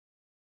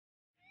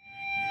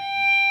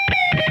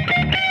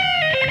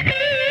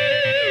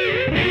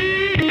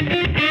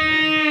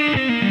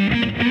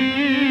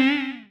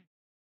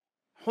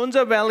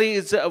Hunza Valley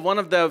is one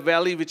of the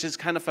valley which is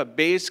kind of a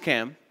base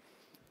camp.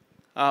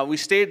 We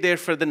stayed there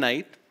for the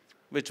night,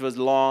 which was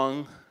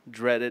long,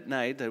 dreaded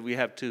night that we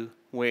have to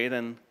wait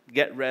and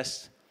get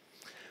rest.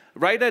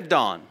 Right at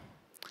dawn,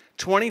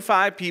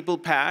 25 people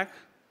pack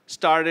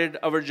started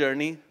our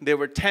journey. There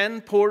were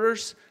 10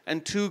 porters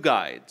and 2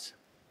 guides.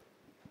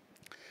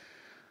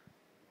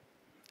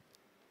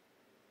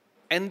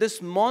 And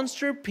this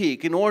monster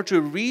peak, in order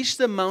to reach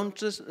the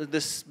mountains,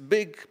 this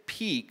big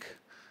peak,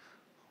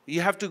 you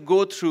have to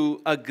go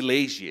through a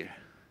glacier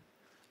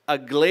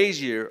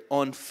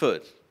on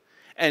foot.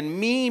 And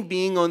me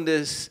being on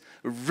this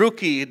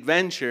rookie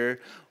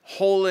adventure,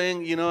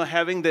 holding,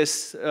 having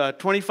this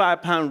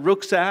 25-pound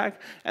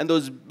rucksack and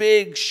those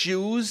big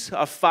shoes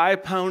of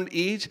 5 pounds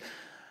each,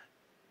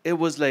 it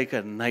was like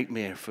a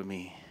nightmare for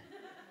me.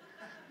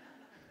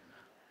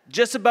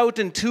 Just about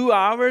in 2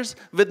 hours,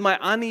 with my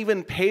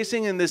uneven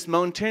pacing in this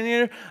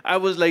mountaineer, I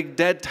was like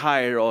dead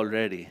tired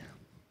already.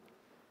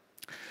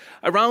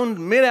 Around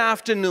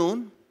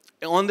mid-afternoon,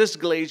 on this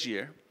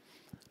glacier,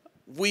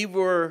 we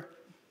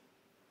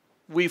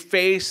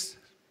faced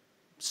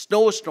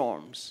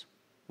snowstorms,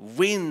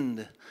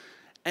 wind,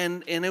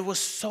 and it was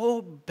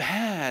so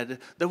bad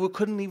that we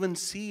couldn't even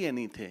see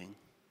anything.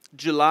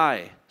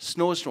 July,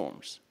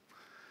 snowstorms.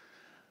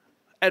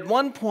 At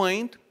one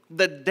point,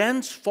 the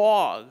dense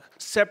fog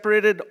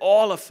separated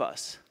all of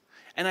us,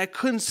 and I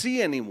couldn't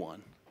see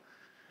anyone.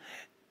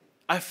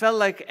 I felt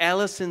like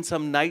Alice in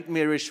some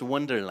nightmarish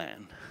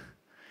wonderland.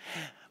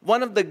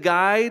 One of the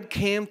guides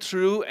came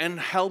through and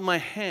held my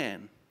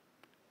hand,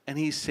 and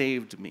he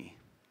saved me.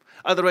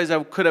 Otherwise,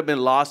 I could have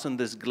been lost on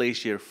this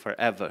glacier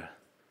forever.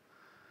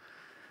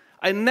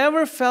 I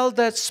never felt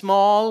that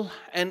small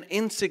and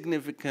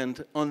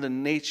insignificant on the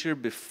nature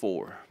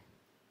before.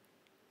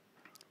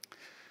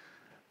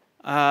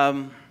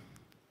 Around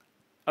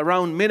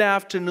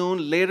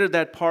mid-afternoon, later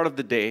that part of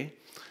the day,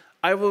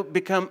 I would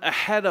become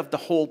ahead of the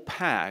whole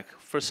pack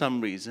for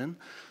some reason.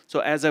 So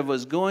as I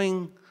was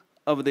going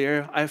over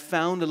there, I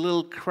found a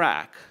little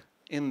crack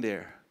in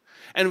there.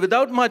 And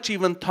without much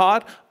even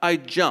thought, I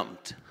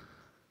jumped.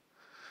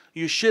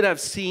 You should have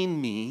seen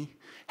me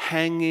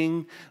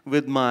hanging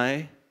with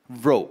my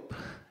rope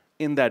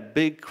in that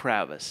big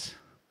crevice.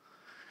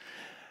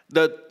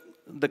 The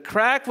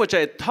crack, which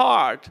I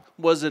thought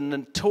was a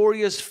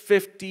notorious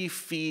 50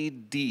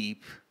 feet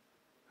deep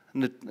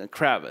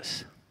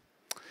crevice.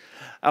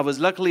 I was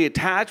luckily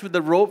attached with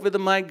the rope with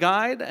my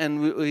guide,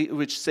 and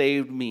which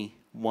saved me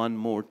one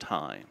more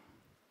time.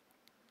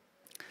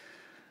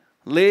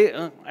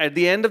 At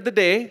the end of the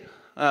day,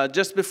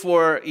 just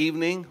before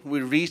evening,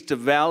 we reached a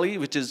valley,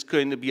 which is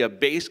going to be a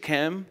base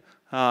camp,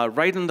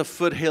 right on the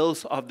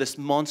foothills of this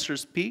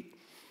monstrous peak.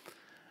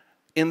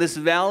 In this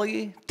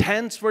valley,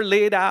 tents were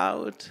laid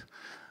out,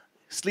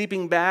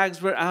 sleeping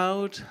bags were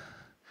out,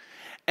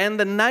 and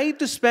the night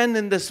to spend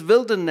in this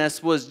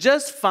wilderness was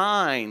just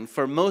fine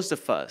for most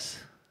of us.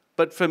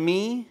 But for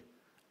me,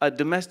 a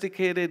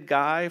domesticated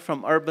guy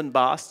from urban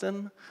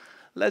Boston,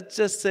 let's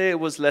just say it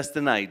was less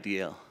than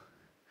ideal.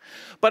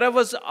 But I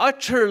was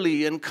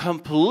utterly and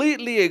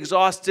completely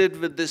exhausted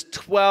with this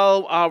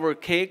 12-hour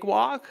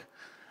cakewalk.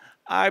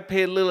 I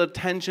paid little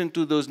attention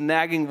to those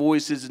nagging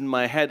voices in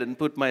my head and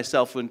put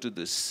myself into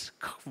this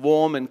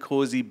warm and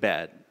cozy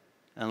bed,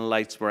 and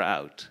lights were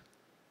out.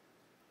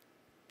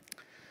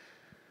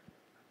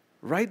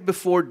 Right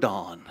before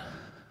dawn,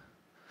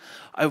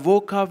 I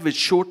woke up with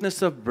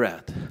shortness of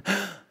breath.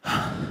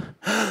 I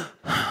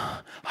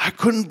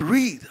couldn't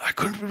breathe.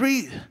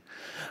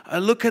 I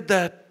look at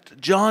that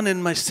John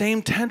in my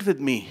same tent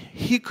with me.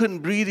 He couldn't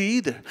breathe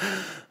either.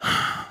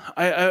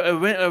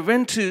 I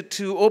went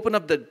to open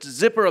up the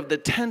zipper of the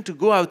tent to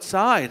go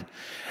outside,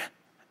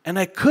 and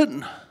I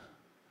couldn't.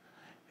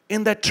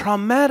 In that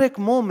traumatic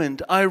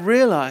moment, I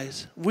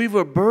realized we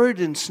were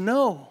buried in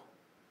snow.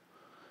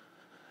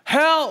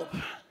 Help!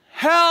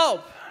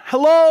 Help!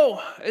 Hello!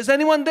 Is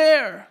anyone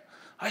there?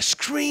 I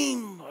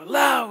screamed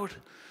loud.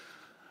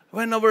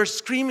 When our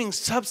screaming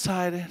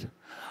subsided,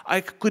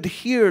 I could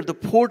hear the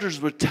porters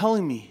were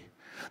telling me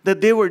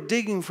that they were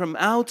digging from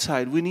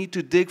outside. We need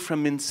to dig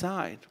from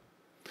inside.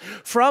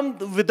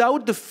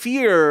 Without the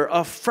fear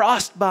of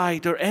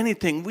frostbite or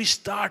anything, we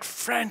start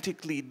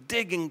frantically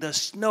digging the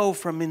snow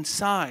from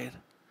inside.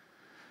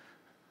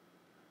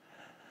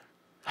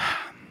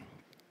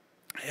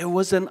 It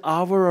was an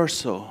hour or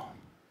so.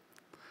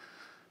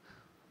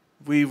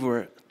 We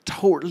were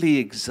totally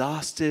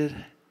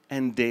exhausted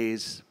and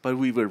dazed, but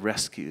we were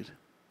rescued.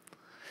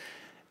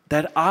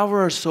 That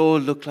hour or so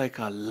looked like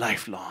a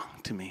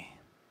lifelong to me,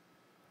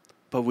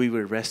 but we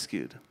were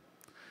rescued.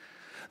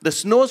 The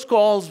snow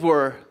squalls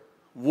were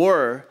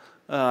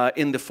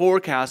in the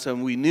forecast,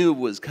 and we knew it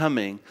was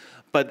coming,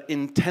 but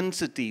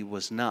intensity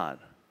was not.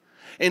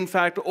 In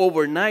fact,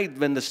 overnight,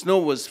 when the snow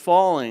was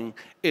falling,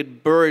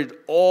 it buried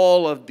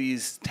all of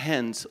these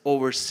tents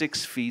over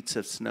 6 feet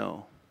of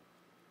snow.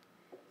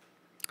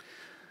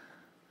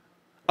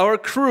 Our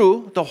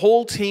crew, the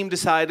whole team,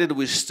 decided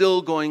we're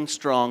still going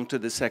strong to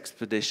this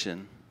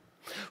expedition.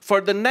 For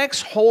the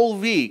next whole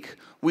week,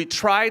 We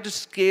try to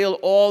scale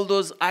all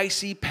those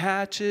icy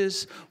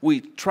patches.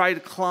 We try to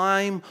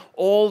climb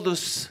all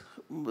those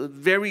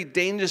very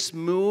dangerous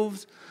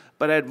moves.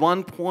 But at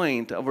one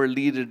point, our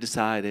leader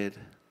decided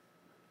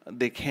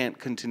they can't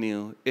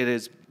continue. It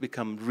has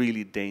become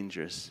really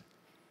dangerous.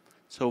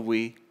 So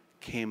we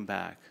came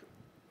back.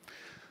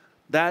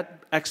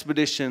 That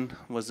expedition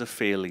was a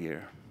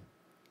failure.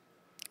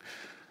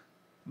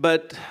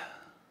 But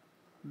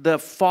the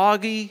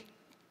foggy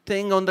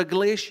thing on the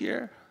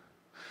glacier,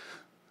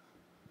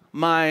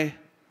 my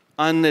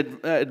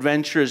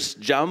unadventurous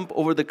jump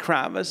over the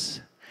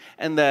crevasse,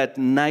 and that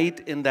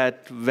night in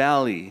that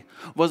valley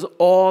was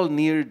all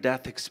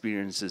near-death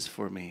experiences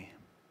for me.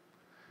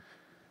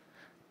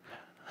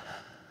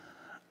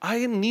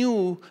 I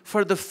knew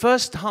for the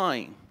first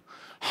time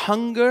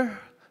hunger,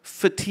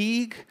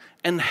 fatigue,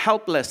 and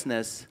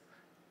helplessness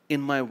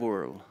in my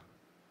world.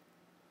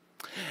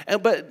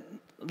 But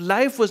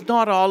life was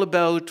not all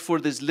about for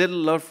these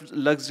little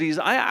luxuries.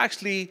 I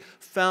actually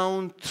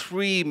found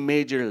 3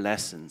 major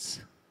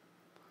lessons.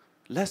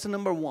 Lesson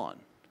number 1.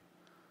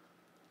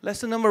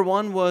 Lesson number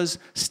 1 was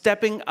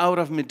stepping out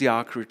of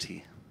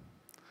mediocrity,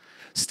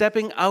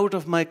 stepping out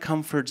of my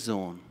comfort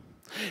zone.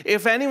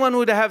 If anyone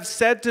would have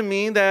said to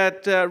me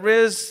that,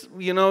 Riz,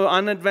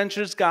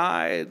 unadventurous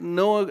guy,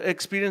 no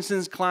experience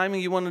in climbing,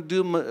 you want to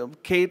do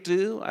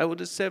K2, I would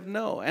have said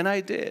no, and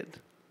I did.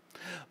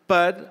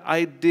 But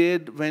I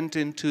went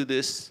into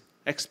this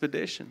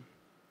expedition.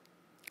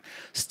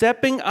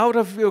 Stepping out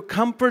of your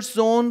comfort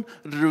zone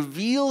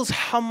reveals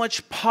how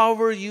much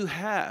power you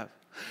have.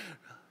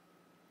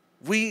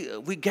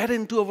 We get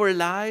into our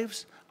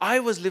lives. I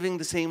was living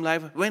the same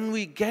life. When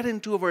we get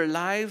into our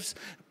lives,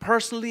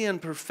 personally and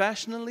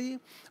professionally,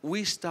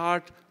 we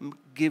start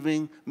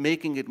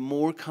making it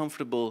more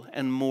comfortable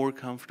and more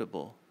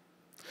comfortable.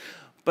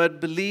 But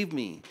believe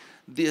me,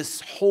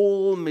 this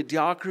whole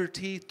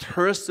mediocrity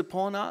thirsts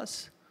upon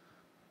us,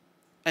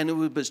 and it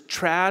was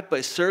trapped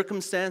by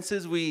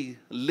circumstances we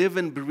live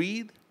and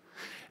breathe.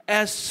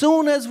 As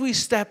soon as we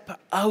step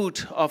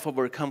out of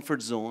our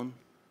comfort zone,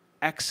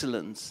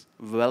 excellence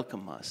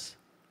welcomes us.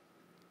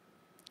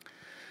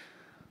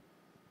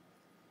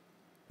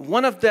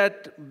 One of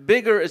that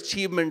bigger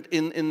achievement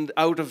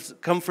out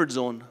of comfort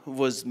zone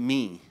was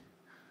me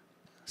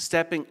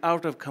stepping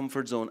out of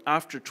comfort zone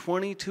after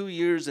 22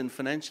 years in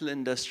financial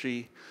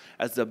industry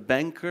as a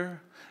banker,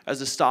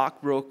 as a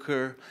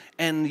stockbroker,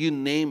 and you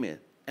name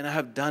it. And I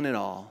have done it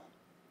all.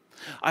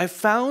 I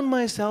found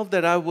myself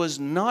that I was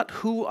not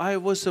who I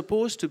was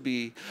supposed to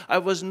be. I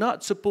was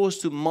not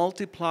supposed to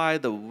multiply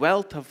the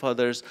wealth of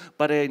others,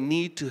 but I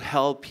need to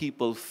help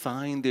people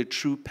find their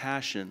true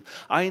passion.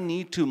 I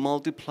need to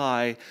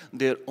multiply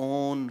their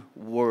own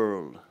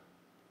world.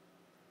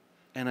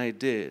 And I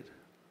did.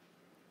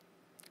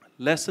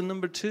 Lesson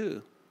number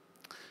 2,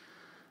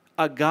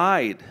 a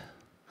guide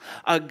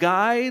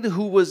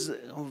who was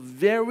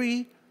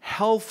very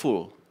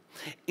helpful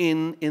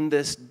in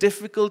this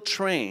difficult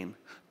terrain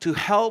to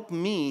help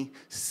me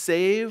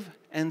save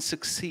and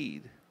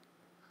succeed.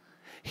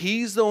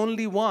 He's the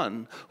only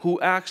one who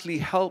actually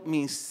helped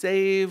me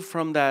save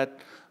from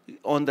that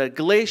on that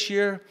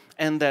glacier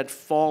and that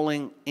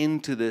falling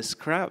into this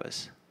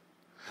crevasse.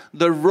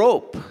 The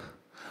rope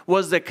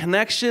was the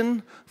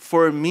connection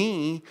for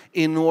me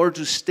in order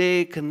to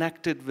stay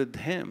connected with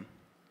him.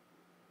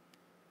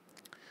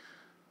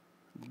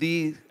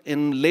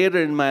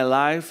 Later in my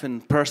life,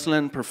 in personal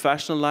and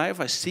professional life,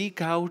 I seek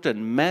out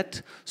and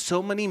met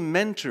so many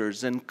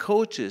mentors and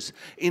coaches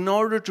in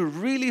order to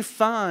really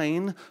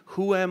find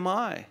who am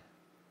I.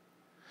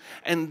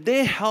 And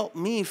they helped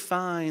me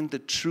find the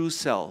true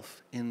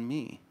self in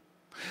me.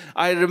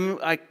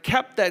 I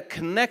kept that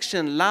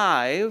connection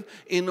live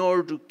in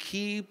order to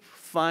keep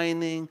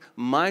finding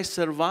my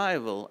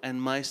survival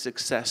and my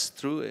success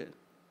through it.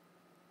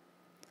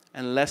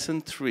 And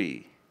lesson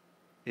 3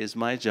 is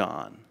my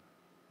John.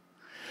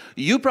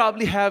 You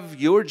probably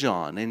have your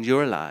John in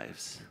your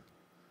lives.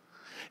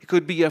 It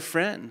could be a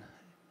friend.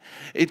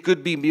 It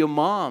could be your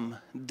mom,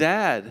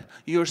 dad,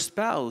 your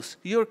spouse,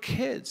 your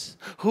kids,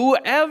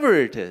 whoever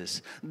it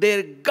is.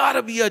 There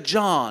gotta be a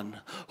John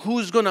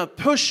who's gonna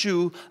push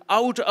you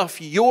out of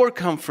your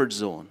comfort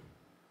zone,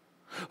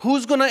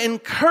 who's gonna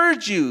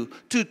encourage you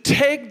to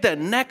take the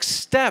next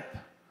step,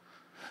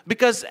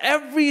 because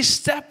every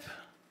step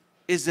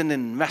is an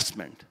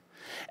investment.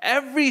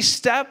 Every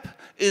step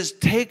is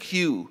take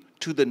you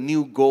to the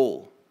new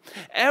goal.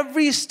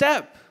 Every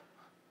step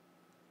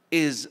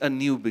is a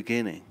new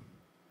beginning.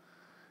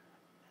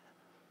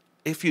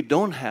 If you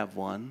don't have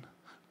one,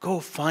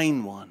 go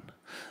find one.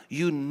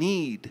 You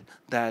need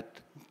that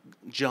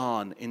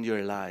John in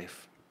your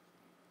life.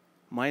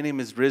 My name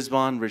is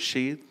Rizwan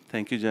Rashid.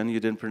 Thank you, John. You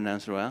didn't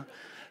pronounce it well.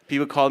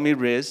 People call me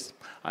Riz.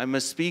 I'm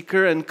a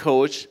speaker and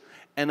coach,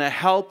 and I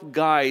help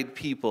guide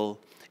people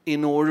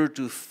in order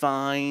to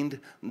find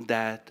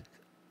that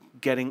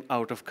getting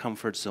out of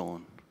comfort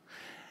zone.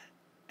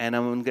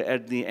 And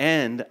at the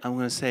end, I'm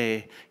going to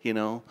say,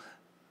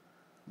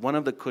 one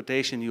of the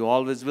quotations you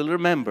always will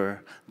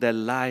remember, that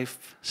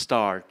life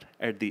starts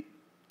at the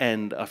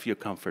end of your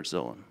comfort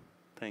zone.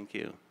 Thank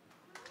you.